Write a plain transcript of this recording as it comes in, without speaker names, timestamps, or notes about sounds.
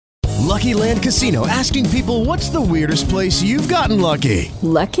Lucky Land Casino, asking people, what's the weirdest place you've gotten lucky?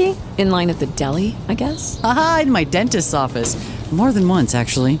 Lucky? In line at the deli, I guess? Aha, in my dentist's office. More than once,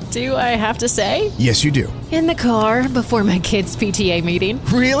 actually. Do I have to say? Yes, you do. In the car before my kids' PTA meeting.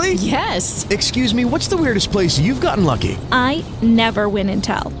 Really? Yes. Excuse me, what's the weirdest place you've gotten lucky? I never win and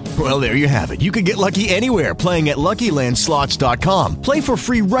tell. Well, there you have it. You can get lucky anywhere, playing at LuckyLandSlots.com. Play for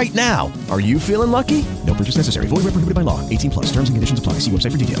free right now. Are you feeling lucky? No purchase necessary. Void where prohibited by law. 18+. Terms and conditions apply. See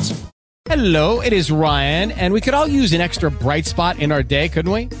website for details. Hello, it is Ryan, and we could all use an extra bright spot in our day,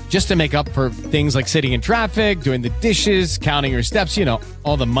 couldn't we? Just to make up for things like sitting in traffic, doing the dishes, counting your steps, you know,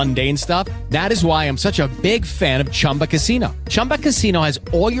 all the mundane stuff. That is why I'm such a big fan of Chumba Casino. Chumba Casino has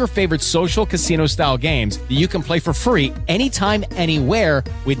all your favorite social casino-style games that you can play for free anytime, anywhere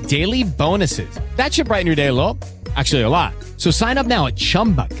with daily bonuses. That should brighten your day a little. Actually, a lot. So sign up now at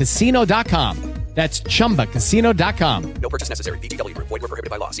ChumbaCasino.com. That's ChumbaCasino.com. No purchase necessary. VGW Group. Void where prohibited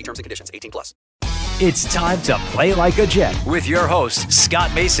by law. See terms and conditions. 18+. It's time to play like a Jet with your host,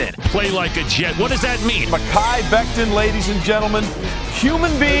 Scott Mason. Play like a Jet. What does that mean? Mekhi Becton, ladies and gentlemen.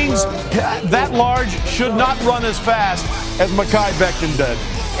 Human beings that large should not run as fast as Mekhi Becton did.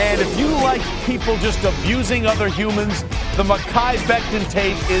 And if you like people just abusing other humans, the Mekhi Becton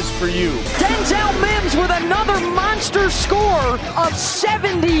tape is for you. Denzel Mims with another monster score of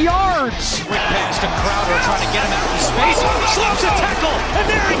 70 yards. Quick pass to Crowder trying to get him out of space. Slips a tackle, and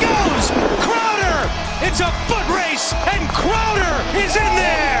there he goes. Crowder! It's a foot race, and Crowder is in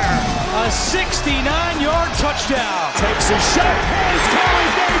there. A 69-yard touchdown. Takes a shot. Here's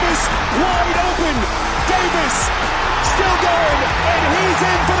Corey Davis wide open. Davis still going, and he's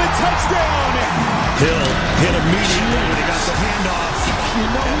in for the touchdown. Hill hit immediately when he got the handoff. You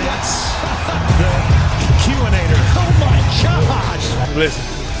know and that's the Q-inator. Oh my gosh. Listen,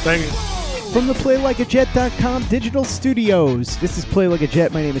 thank you. From the PlayLikeAJet.com digital studios, this is Play Like a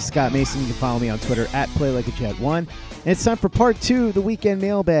Jet. My name is Scott Mason. You can follow me on Twitter at PlayLikeAJet1. And it's time for part 2 of the weekend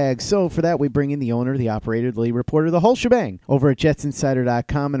mailbag. So for that, we bring in the owner, the operator, the lead reporter, the whole shebang over at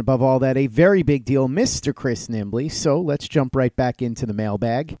JetsInsider.com. And above all that, a very big deal, Mr. Chris Nimbley. So let's jump right back into the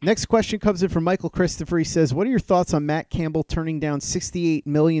mailbag. Next question comes in from Michael Christopher. He says, what are your thoughts on Matt Campbell turning down $68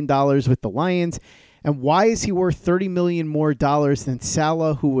 million with the Lions? And why is he worth $30 million more than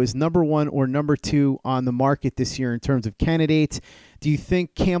Salah, who was number 1 or number 2 on the market this year in terms of candidates? Do you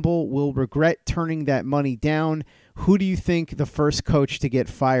think Campbell will regret turning that money down? Who do you think the first coach to get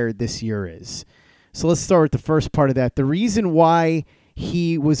fired this year is? So let's start with the first part of that. The reason why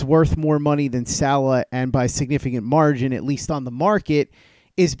he was worth more money than Salah, and by significant margin, at least on the market,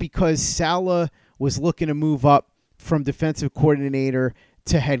 is because Salah was looking to move up from defensive coordinator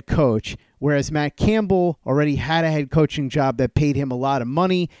to head coach, whereas Matt Campbell already had a head coaching job that paid him a lot of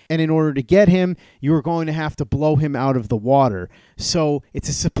money, and in order to get him, you were going to have to blow him out of the water. So it's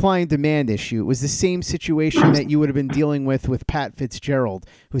a supply and demand issue. It was the same situation that you would have been dealing with Pat Fitzgerald,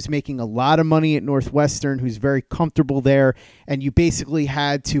 who's making a lot of money at Northwestern, who's very comfortable there, and you basically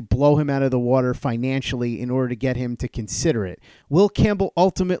had to blow him out of the water financially in order to get him to consider it. Will Campbell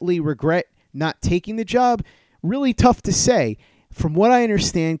ultimately regret not taking the job? Really tough to say. From what I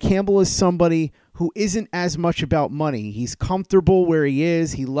understand, Campbell is somebody who isn't as much about money. He's comfortable where he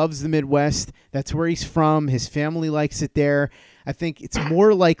is. He loves the Midwest. That's where he's from. His family likes it there. I think it's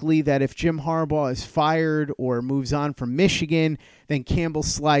more likely that if Jim Harbaugh is fired or moves on from Michigan, then Campbell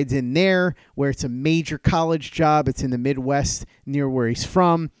slides in there where it's a major college job. It's in the Midwest near where he's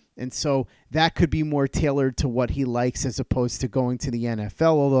from. And so that could be more tailored to what he likes as opposed to going to the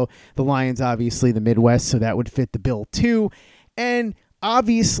NFL, although the Lions, obviously the Midwest, so that would fit the bill too. And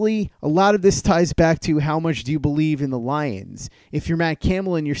obviously, a lot of this ties back to how much do you believe in the Lions. If you're Matt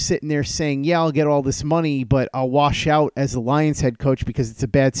Campbell and you're sitting there saying, yeah, I'll get all this money, but I'll wash out as the Lions head coach because it's a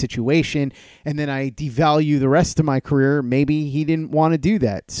bad situation, and then I devalue the rest of my career, maybe he didn't want to do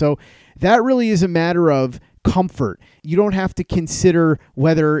that. So that really is a matter of comfort. You don't have to consider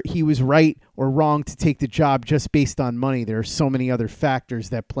whether he was right or wrong to take the job just based on money. There are so many other factors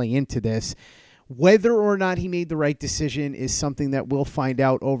that play into this. Whether or not he made the right decision is something that we'll find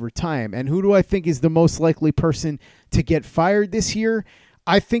out over time. And who do I think is the most likely person to get fired this year?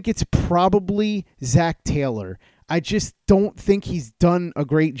 I think it's probably Zach Taylor. I just don't think he's done a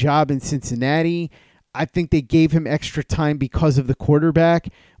great job in Cincinnati. I think they gave him extra time because of the quarterback.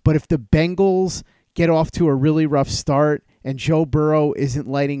 But if the Bengals get off to a really rough start and Joe Burrow isn't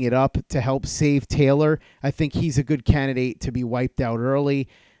lighting it up to help save Taylor, I think he's a good candidate to be wiped out early.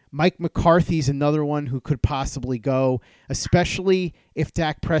 Mike McCarthy's another one who could possibly go, especially if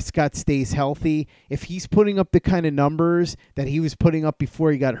Dak Prescott stays healthy. If he's putting up the kind of numbers that he was putting up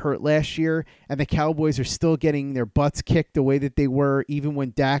before he got hurt last year, and the Cowboys are still getting their butts kicked the way that they were even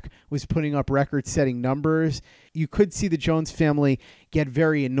when Dak was putting up record-setting numbers, you could see the Jones family get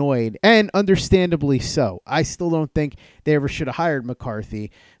very annoyed, and understandably so. I still don't think they ever should have hired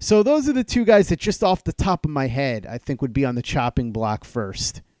McCarthy. So those are the two guys that just off the top of my head I think would be on the chopping block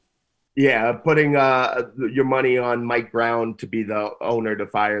first. Yeah, putting your money on Mike Brown to be the owner to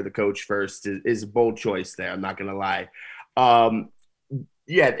fire the coach first is a bold choice there. I'm not going to lie.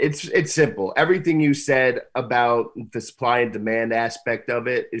 Yeah, it's simple. Everything you said about the supply and demand aspect of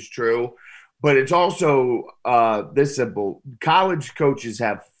it is true, but it's also this simple. College coaches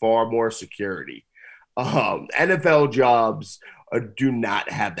have far more security. NFL jobs do not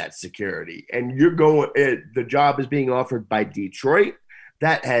have that security, and the job is being offered by Detroit.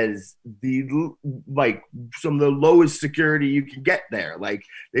 That has some of the lowest security you can get there. Like,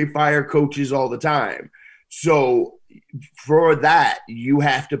 they fire coaches all the time. So for that, you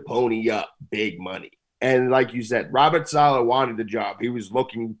have to pony up big money. And like you said, Robert Saleh wanted the job. He was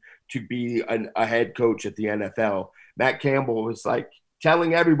looking to be a head coach at the NFL. Matt Campbell was like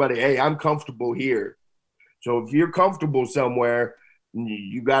telling everybody, hey, I'm comfortable here. So if you're comfortable somewhere,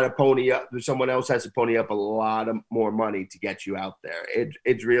 you got to pony up. Someone else has to pony up a lot of more money to get you out there.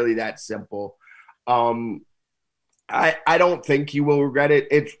 It's really that simple. I don't think he will regret it.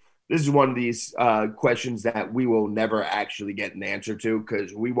 This is one of these questions that we will never actually get an answer to,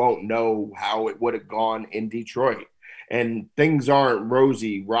 because we won't know how it would have gone in Detroit. And things aren't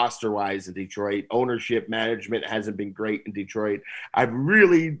rosy roster-wise in Detroit. Ownership management hasn't been great in Detroit. I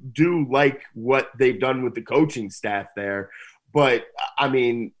really do like what they've done with the coaching staff there. But, I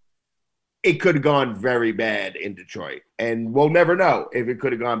mean, it could have gone very bad in Detroit. And we'll never know if it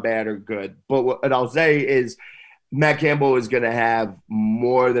could have gone bad or good. But what I'll say is Matt Campbell is going to have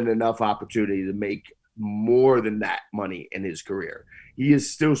more than enough opportunity to make more than that money in his career. He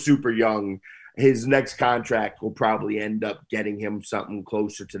is still super young. His next contract will probably end up getting him something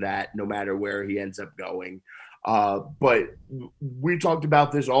closer to that, no matter where he ends up going. But we talked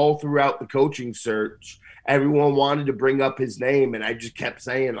about this all throughout the coaching search. Everyone wanted to bring up his name, and I just kept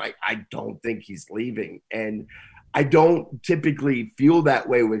saying, like, I don't think he's leaving. And I don't typically feel that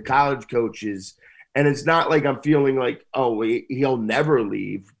way with college coaches. And it's not like I'm feeling like, oh, he'll never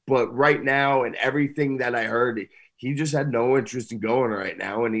leave. But right now, and everything that I heard, he just had no interest in going right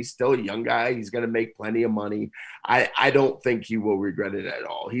now. And he's still a young guy. He's going to make plenty of money. I don't think he will regret it at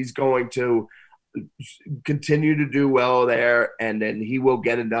all. He's going to continue to do well there, and then he will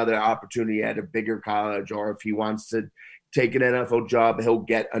get another opportunity at a bigger college, or if he wants to take an NFL job, he'll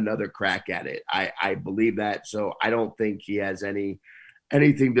get another crack at it. I believe that. So I don't think he has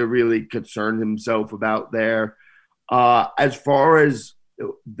anything to really concern himself about there. As far as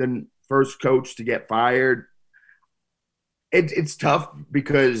the first coach to get fired, it's tough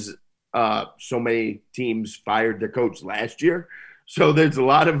because so many teams fired their coach last year. So there's a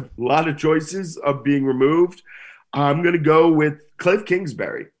lot of choices of being removed. I'm going to go with Cliff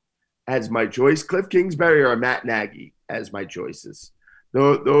Kingsbury as my choice. Cliff Kingsbury or Matt Nagy as my choices.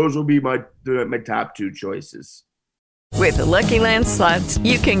 Those will be my top two choices. With the Lucky Land Slots,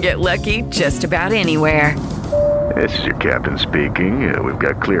 you can get lucky just about anywhere. This is your captain speaking. We've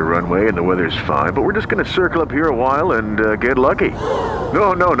got clear runway and the weather's fine, but we're just going to circle up here a while and get lucky.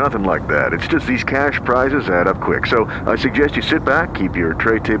 No, nothing like that. It's just these cash prizes add up quick. So I suggest you sit back, keep your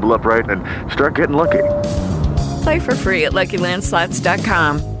tray table upright, and start getting lucky. Play for free at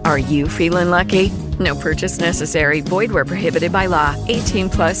LuckyLandSlots.com. Are you feeling lucky? No purchase necessary. Void where prohibited by law.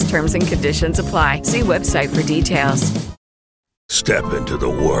 18+ terms and conditions apply. See website for details. Step into the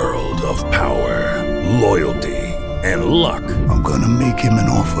world of power, loyalty, and luck. I'm gonna make him an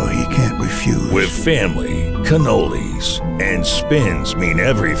offer he can't refuse. With family, cannolis, and spins mean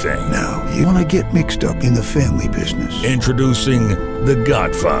everything. Now, you wanna get mixed up in the family business. Introducing The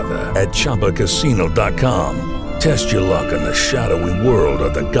Godfather at ChumbaCasino.com. Test your luck in the shadowy world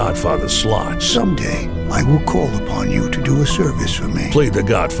of The Godfather slot. Someday, I will call upon you to do a service for me. Play The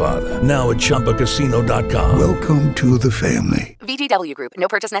Godfather, now at ChumbaCasino.com. Welcome to the family. VGW Group. No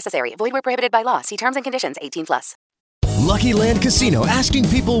purchase necessary. Void where prohibited by law. See terms and conditions. 18+. Lucky Land Casino, asking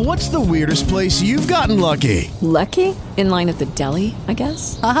people, what's the weirdest place you've gotten lucky? Lucky? In line at the deli, I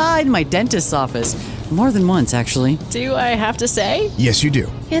guess? Aha, in my dentist's office. More than once, actually. Do I have to say? Yes, you do.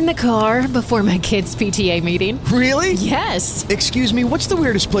 In the car before my kids' PTA meeting. Really? Yes. Excuse me, what's the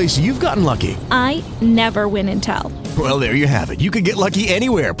weirdest place you've gotten lucky? I never win and tell. Well, there you have it. You can get lucky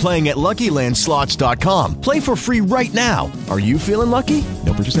anywhere, playing at LuckyLandSlots.com. Play for free right now. Are you feeling lucky?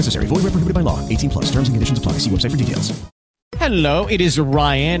 No purchase necessary. Void where prohibited by law. 18+. Terms and conditions apply. See website for details. Hello, it is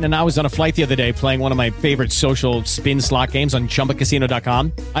Ryan, and I was on a flight the other day playing one of my favorite social spin slot games on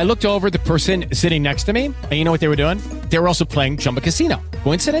ChumbaCasino.com. I looked over at the person sitting next to me, and you know what they were doing? They were also playing Chumba Casino.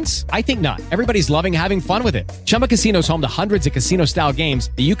 Coincidence? I think not. Everybody's loving having fun with it. Chumba Casino is home to hundreds of casino-style games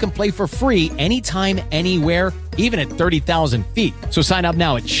that you can play for free anytime, anywhere, even at 30,000 feet. So sign up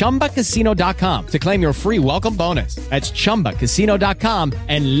now at ChumbaCasino.com to claim your free welcome bonus. That's ChumbaCasino.com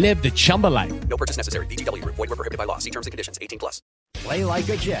and live the Chumba life. No purchase necessary. VGW. Void where prohibited by law. See terms and conditions. 18+. Play like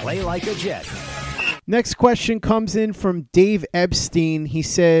a Jet. Play like a Jet. Next question comes in from Dave Epstein. He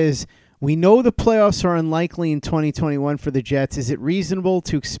says, we know the playoffs are unlikely in 2021 for the Jets. Is it reasonable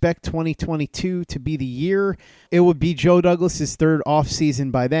to expect 2022 to be the year? It would be Joe Douglas's third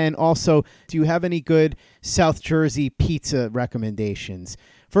offseason by then. Also, do you have any good South Jersey pizza recommendations?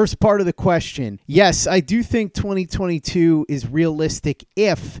 First part of the question, yes, I do think 2022 is realistic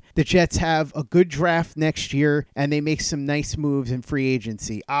if the Jets have a good draft next year and they make some nice moves in free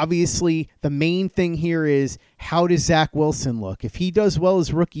agency. Obviously, the main thing here is, how does Zach Wilson look? If he does well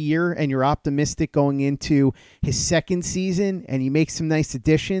his rookie year and you're optimistic going into his second season and you make some nice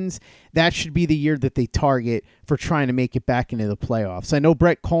additions, that should be the year that they target for trying to make it back into the playoffs. I know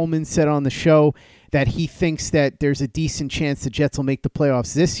Brett Coleman said on the show that he thinks that there's a decent chance the Jets will make the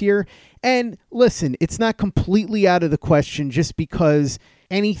playoffs this year. And listen, it's not completely out of the question just because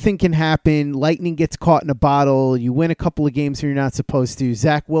anything can happen. Lightning gets caught in a bottle. You win a couple of games you're not supposed to.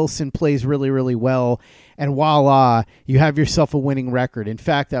 Zach Wilson plays really, really well. And voila, you have yourself a winning record. In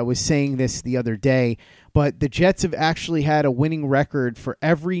fact, I was saying this the other day, but the Jets have actually had a winning record for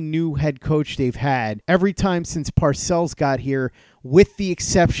every new head coach they've had every time since Parcells got here, with the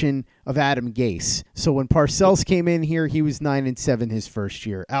exception of Adam Gase. So when Parcells came in here, he was 9-7 his first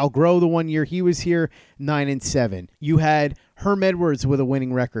year. Al Groh, the 1 year he was here, 9-7. You had Herm Edwards with a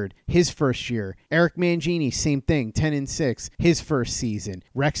winning record his first year. Eric Mangini, same thing, 10-6 his first season.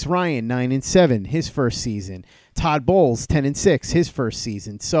 Rex Ryan, 9-7 his first season. Todd Bowles, 10-6 his first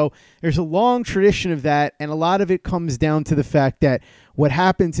season. So there's a long tradition of that, and a lot of it comes down to the fact that what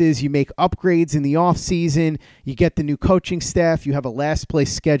happens is you make upgrades in the offseason, you get the new coaching staff, you have a last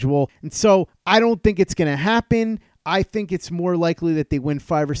place schedule. And so I don't think it's going to happen. I think it's more likely that they win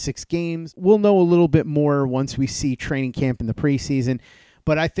 5 or 6 games. We'll know a little bit more once we see training camp in the preseason.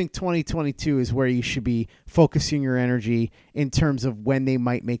 But I think 2022 is where you should be focusing your energy in terms of when they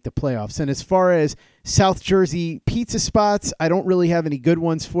might make the playoffs. And as far as South Jersey pizza spots, I don't really have any good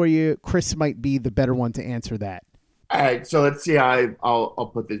ones for you. Chris might be the better one to answer that. All right, so let's see how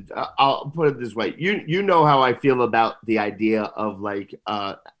I'll put this. I'll put it this way. You know how I feel about the idea of like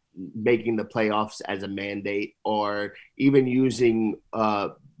making the playoffs as a mandate, or even using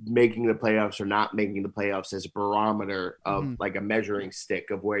making the playoffs or not making the playoffs as a barometer of like a measuring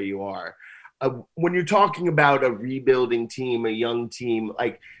stick of where you are. When you're talking about a rebuilding team, a young team,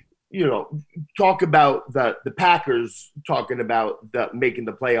 like, you know, talk about the Packers talking about making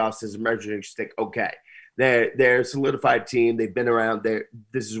the playoffs as a measuring stick. Okay. They're a solidified team. They've been around there.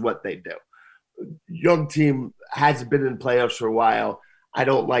 This is what they do. Young team hasn't been in playoffs for a while. I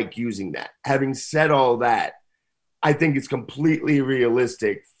don't like using that. Having said all that, I think it's completely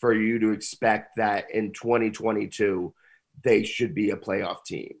realistic for you to expect that in 2022, they should be a playoff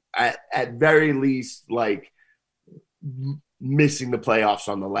team. At very least, like missing the playoffs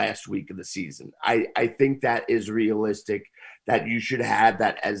on the last week of the season. I think that is realistic, that you should have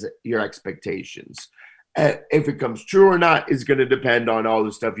that as your expectations. If it comes true or not is going to depend on all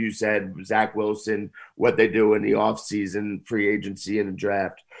the stuff you said, Zach Wilson, what they do in the offseason, free agency, and the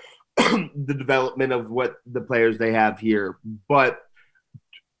draft, the development of what the players they have here. But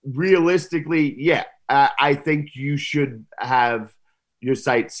realistically, yeah, I think you should have your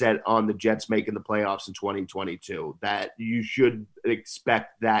sights set on the Jets making the playoffs in 2022, that you should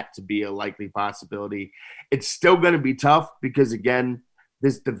expect that to be a likely possibility. It's still going to be tough because, again,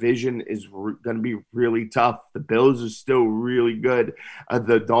 this division is going to be really tough. The Bills are still really good.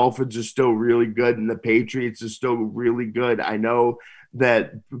 The Dolphins are still really good, and the Patriots are still really good. I know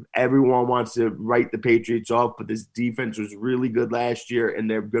that everyone wants to write the Patriots off, but this defense was really good last year, and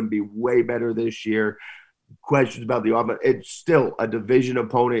they're going to be way better this year. Questions about the offense. It's still a division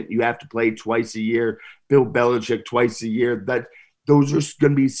opponent. You have to play twice a year. Bill Belichick twice a year. Those are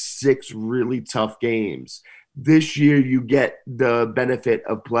going to be 6 really tough games. This year, you get the benefit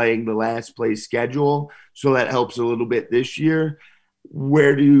of playing the last place schedule, so that helps a little bit this year.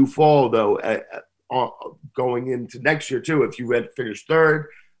 Where do you fall, though, going into next year, too? If you had to finish third,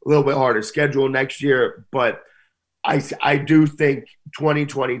 a little bit harder schedule next year. But I do think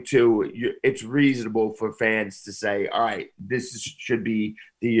 2022, it's reasonable for fans to say, all right, this should be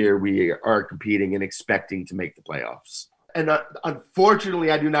the year we are competing and expecting to make the playoffs. And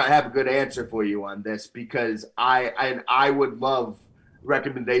unfortunately, I do not have a good answer for you on this because I would love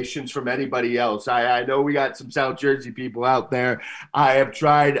recommendations from anybody else. I know we got some South Jersey people out there. I have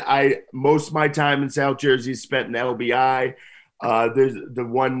tried. Most of my time in South Jersey is spent in LBI. There's the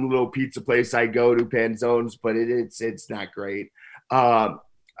one little pizza place I go to, Panzone's, but it's not great.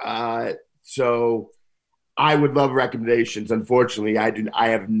 So I would love recommendations. Unfortunately, I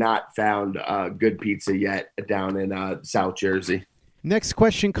have not found good pizza yet down in South Jersey. Next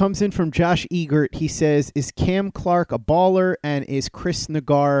question comes in from Josh Egert. He says, is Cam Clark a baller and is Chris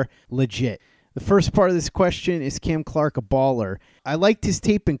Nagar legit? The first part of this question, is Cam Clark a baller? I liked his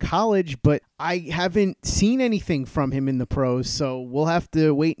tape in college, but I haven't seen anything from him in the pros, so we'll have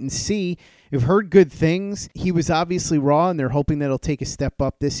to wait and see. We've heard good things. He was obviously raw, and they're hoping that he'll take a step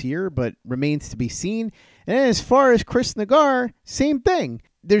up this year, but remains to be seen. And as far as Chris Nagar, same thing.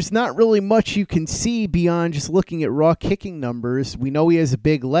 There's not really much you can see beyond just looking at raw kicking numbers. We know he has a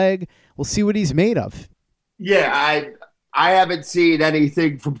big leg. We'll see what he's made of. Yeah, I haven't seen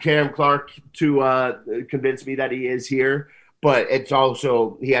anything from Cam Clark to convince me that he is here, but it's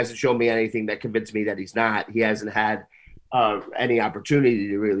also he hasn't shown me anything that convinced me that he's not. He hasn't had any opportunity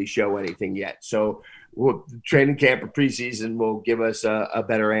to really show anything yet. So training camp or preseason will give us a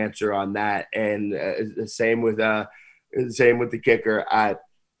better answer on that. And the same with the kicker.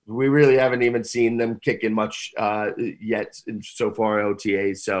 We really haven't even seen them kicking much yet so far in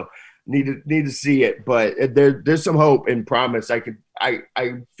OTAs. So need to see it, but there's some hope and promise. I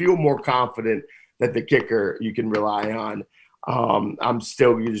feel more confident that the kicker you can rely on. I'm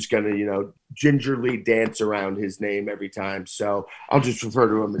still just gonna gingerly dance around his name every time. So I'll just refer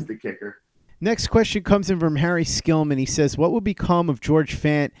to him as the kicker. Next question comes in from Harry Skillman. He says, what will become of George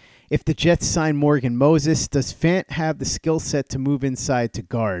Fant if the Jets sign Morgan Moses? Does Fant have the skill set to move inside to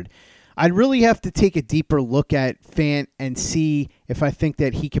guard? I'd really have to take a deeper look at Fant and see if I think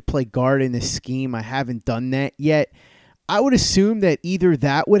that he could play guard in this scheme. I haven't done that yet. I would assume that either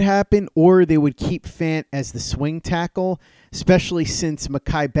that would happen or they would keep Fant as the swing tackle, especially since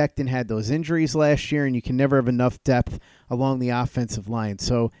Mekhi Becton had those injuries last year and you can never have enough depth along the offensive line.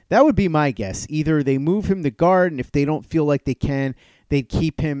 So that would be my guess. Either they move him to guard, and if they don't feel like they can, they'd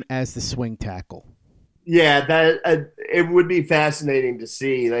keep him as the swing tackle. Yeah, that it would be fascinating to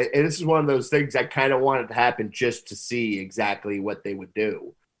see. And this is one of those things I kind of wanted to happen just to see exactly what they would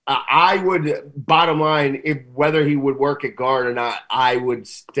do. I would, bottom line, whether he would work at guard or not, I would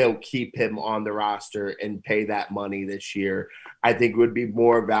still keep him on the roster and pay that money this year. I think it would be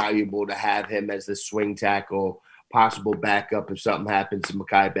more valuable to have him as the swing tackle, possible backup if something happens to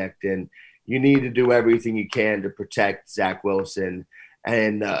Mekhi Becton. You need to do everything you can to protect Zach Wilson,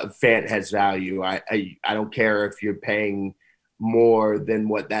 and Fant has value. I don't care if you're paying more than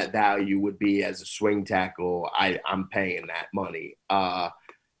what that value would be as a swing tackle. I'm paying that money. I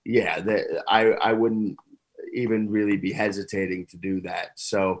wouldn't even really be hesitating to do that.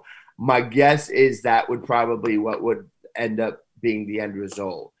 So my guess is that would probably what would end up being the end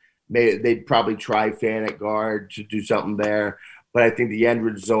result. They'd probably try Fant at guard to do something there, but I think the end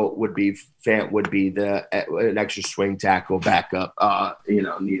result would be Fant would be an extra swing tackle backup,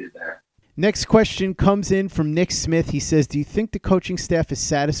 needed there. Next question comes in from Nick Smith. He says, do you think the coaching staff is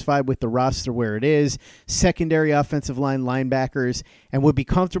satisfied with the roster where it is, secondary, offensive line, linebackers, and would be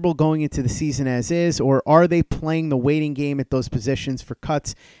comfortable going into the season as is, or are they playing the waiting game at those positions for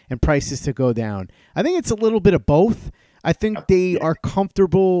cuts and prices to go down? I think it's a little bit of both. I think they are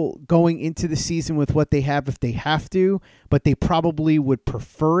comfortable going into the season with what they have if they have to, but they probably would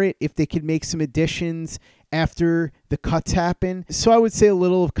prefer it if they could make some additions after the cuts happen. So I would say a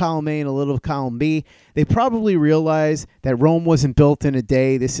little of column A and a little of column B. They probably realize that Rome wasn't built in a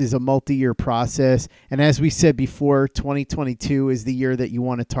day. This is a multi-year process. And as we said before, 2022 is the year that you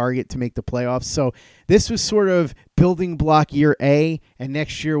want to target to make the playoffs. So this was sort of building block year A, and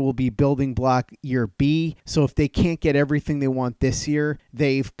next year will be building block year B. So if they can't get everything they want this year,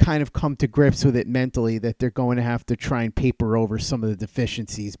 they've kind of come to grips with it mentally that they're going to have to try and paper over some of the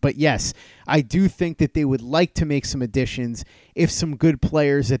deficiencies. But yes, I do think that they would like to make some additions if some good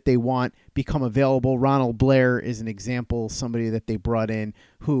players that they want become available. Ronald Blair is an example, somebody that they brought in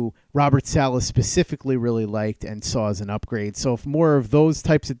who Robert Saleh specifically really liked and saw as an upgrade. So if more of those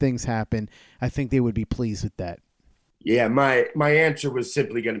types of things happen, I think they would be pleased with that. Yeah, my answer was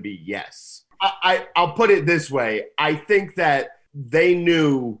simply going to be yes. I'll put it this way. I think that they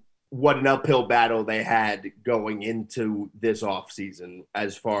knew what an uphill battle they had going into this offseason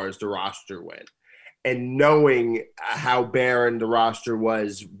as far as the roster went. And knowing how barren the roster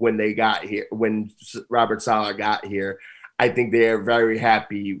was when they got here, when Robert Saleh got here, I think they are very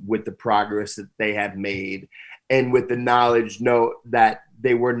happy with the progress that they have made. and with the knowledge that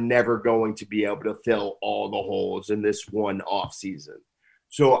they were never going to be able to fill all the holes in this one off season.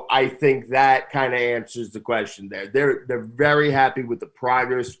 So I think that kind of answers the question there. They're very happy with the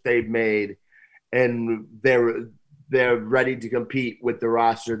progress they've made, and they're ready to compete with the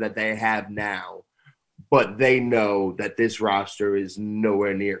roster that they have now. But they know that this roster is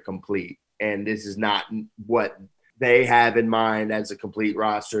nowhere near complete, and this is not what they have in mind as a complete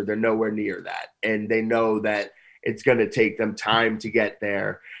roster. They're nowhere near that, and they know that it's going to take them time to get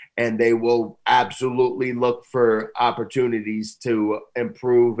there. And they will absolutely look for opportunities to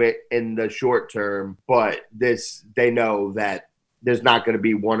improve it in the short term. But they know that there's not going to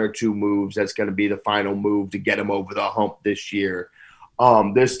be one or two moves that's going to be the final move to get them over the hump this year.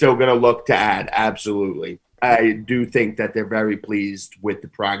 They're still going to look to add, absolutely. I do think that they're very pleased with the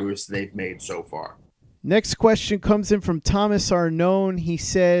progress they've made so far. Next question comes in from Thomas Arnone. He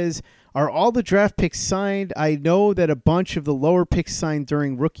says, are all the draft picks signed? I know that a bunch of the lower picks signed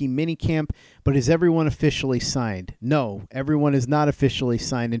during rookie minicamp, but is everyone officially signed? No, everyone is not officially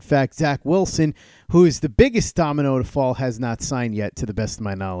signed. In fact, Zach Wilson, who is the biggest domino to fall, has not signed yet, to the best of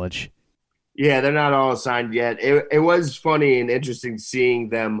my knowledge. Yeah, they're not all signed yet. It was funny and interesting seeing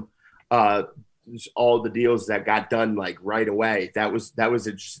them, all the deals that got done like right away. That was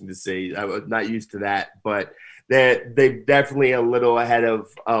interesting to see. I was not used to that, but they're definitely a little ahead of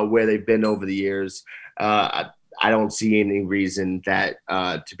where they've been over the years. I don't see any reason that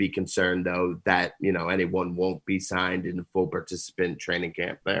to be concerned, though, that anyone won't be signed in the full participant training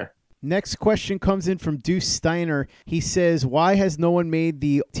camp there. Next question comes in from Deuce Steiner. He says, why has no one made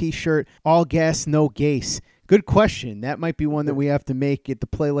the T-shirt all gas, no gase? Good question. That might be one that we have to make at the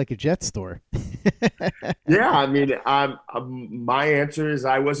Play Like a Jet store. Yeah, I mean, my answer is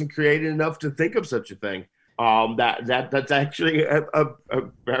I wasn't creative enough to think of such a thing. That's actually a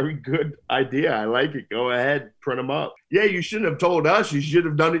very good idea. I like it. Go ahead, print them up. Yeah, you shouldn't have told us. You should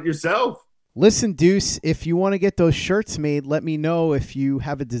have done it yourself. Listen, Deuce, if you want to get those shirts made, let me know. If you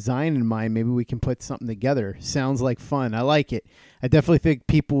have a design in mind, maybe we can put something together. Sounds like fun. I like it. I definitely think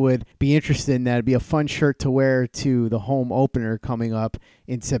people would be interested in that. It'd be a fun shirt to wear to the home opener coming up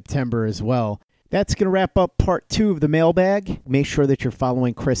in September as well. That's going to wrap up part 2 of the mailbag. Make sure that you're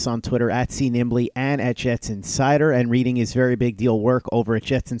following Chris on Twitter at @CNimbley and at Jets Insider, and reading his very big deal work over at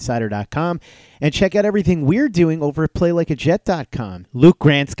jetsinsider.com. And check out everything we're doing over at playlikeajet.com. Luke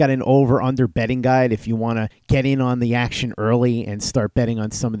Grant's got an over-under betting guide if you want to get in on the action early and start betting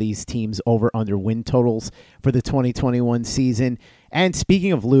on some of these teams over-under win totals for the 2021 season. And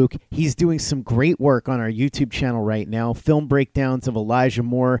speaking of Luke, he's doing some great work on our YouTube channel right now. Film breakdowns of Elijah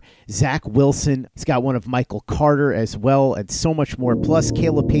Moore, Zach Wilson. He's got one of Michael Carter as well, and so much more. Plus,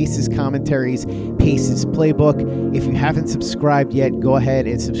 Caleb Pace's commentaries, Pace's playbook. If you haven't subscribed yet, go ahead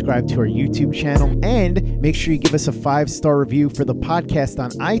and subscribe to our YouTube channel. And make sure you give us a 5-star review for the podcast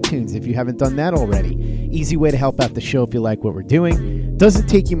on iTunes if you haven't done that already. Easy way to help out the show if you like what we're doing. Doesn't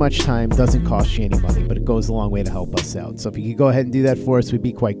take you much time, doesn't cost you any money, but it goes a long way to help us out. So if you could go ahead and do that for us, we'd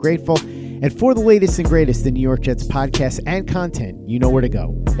be quite grateful. And for the latest and greatest in New York Jets podcasts and content, you know where to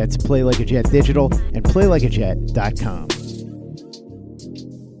go. That's Play Like a Jet Digital and playlikeajet.com.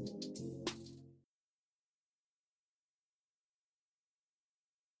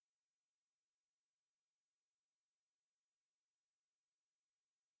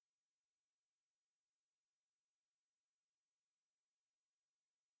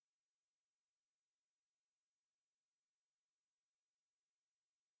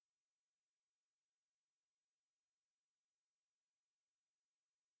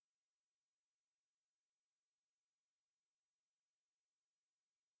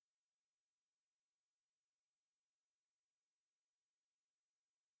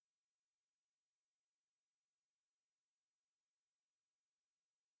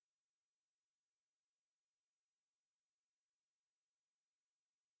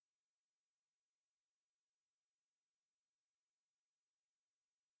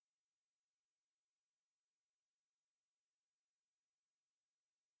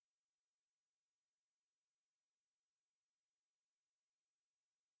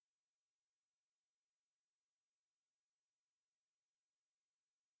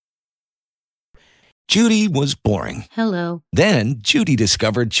 Judy was boring. Hello. Then Judy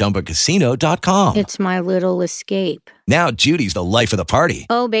discovered ChumbaCasino.com. It's my little escape. Now Judy's the life of the party.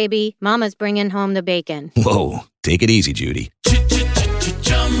 Oh, baby, mama's bringing home the bacon. Whoa, take it easy, Judy.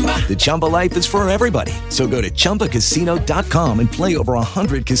 The Chumba life is for everybody. So go to ChumbaCasino.com and play over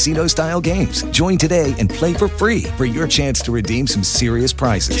 100 casino-style games. Join today and play for free for your chance to redeem some serious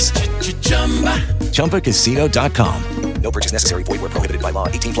prizes. ChumbaCasino.com. No purchase necessary. Void where prohibited by law.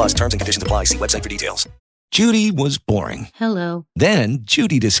 18+ terms and conditions apply. See website for details. Judy was boring. Hello. Then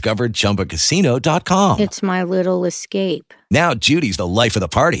Judy discovered ChumbaCasino.com. It's my little escape. Now Judy's the life of the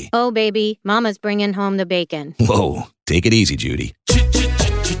party. Oh, baby, mama's bringing home the bacon. Whoa, take it easy, Judy.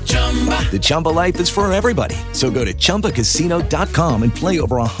 The Chumba life is for everybody. So go to ChumbaCasino.com and play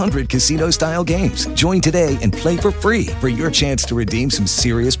over 100 casino-style games. Join today and play for free for your chance to redeem some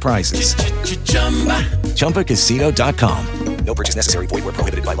serious prizes. ChumbaCasino.com. No purchase necessary. Void where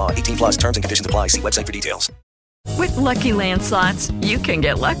prohibited by law. 18 plus terms and conditions apply. See website for details. With Lucky Land Slots, you can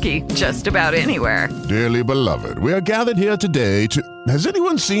get lucky just about anywhere. Dearly beloved, we are gathered here today to... Has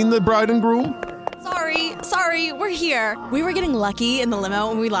anyone seen the bride and groom? Sorry, we're here. We were getting lucky in the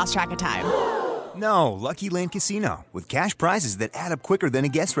limo and we lost track of time. No, Lucky Land Casino, with cash prizes that add up quicker than a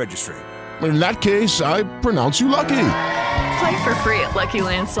guest registry. In that case, I pronounce you lucky. Play for free at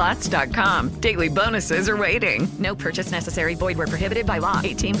LuckyLandSlots.com. Daily bonuses are waiting. No purchase necessary. Void where prohibited by law.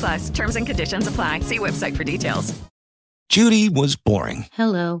 18 plus. Terms and conditions apply. See website for details. Judy was boring.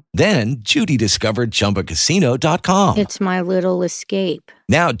 Hello. Then Judy discovered ChumbaCasino.com. It's my little escape.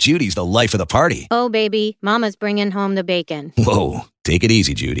 Now Judy's the life of the party. Oh, baby, mama's bringing home the bacon. Whoa, take it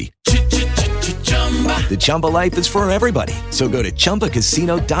easy, Judy. The Chumba life is for everybody. So go to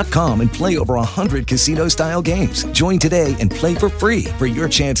ChumbaCasino.com and play over 100 casino-style games. Join today and play for free for your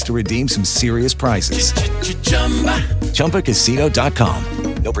chance to redeem some serious prizes. ChumbaCasino.com.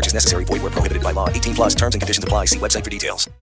 No purchase necessary. Void where prohibited by law. 18 plus terms and conditions apply. See website for details.